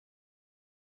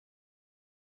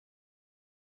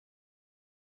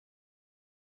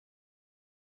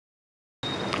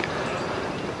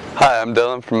Hi, I'm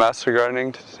Dylan from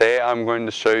MasterGardening. Today I'm going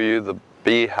to show you the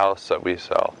bee house that we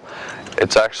sell.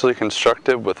 It's actually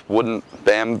constructed with wooden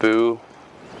bamboo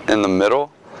in the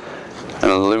middle, an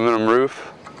aluminum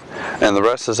roof, and the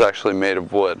rest is actually made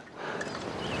of wood.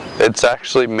 It's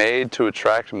actually made to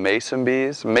attract mason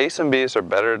bees. Mason bees are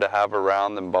better to have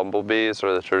around than bumblebees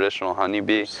or the traditional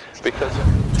honeybee because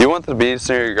you want the bees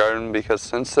near your garden because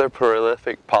since they're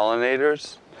prolific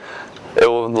pollinators, it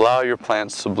will allow your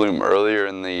plants to bloom earlier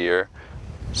in the year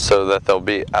so that they'll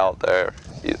be out there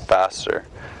faster.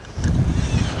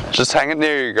 Just hang it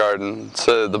near your garden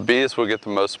so the bees will get the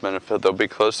most benefit. They'll be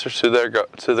closer to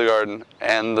the garden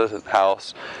and the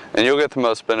house, and you'll get the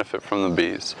most benefit from the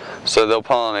bees. So they'll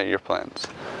pollinate your plants.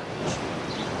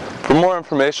 For more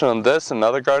information on this and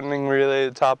other gardening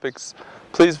related topics,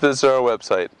 please visit our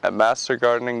website at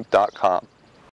mastergardening.com.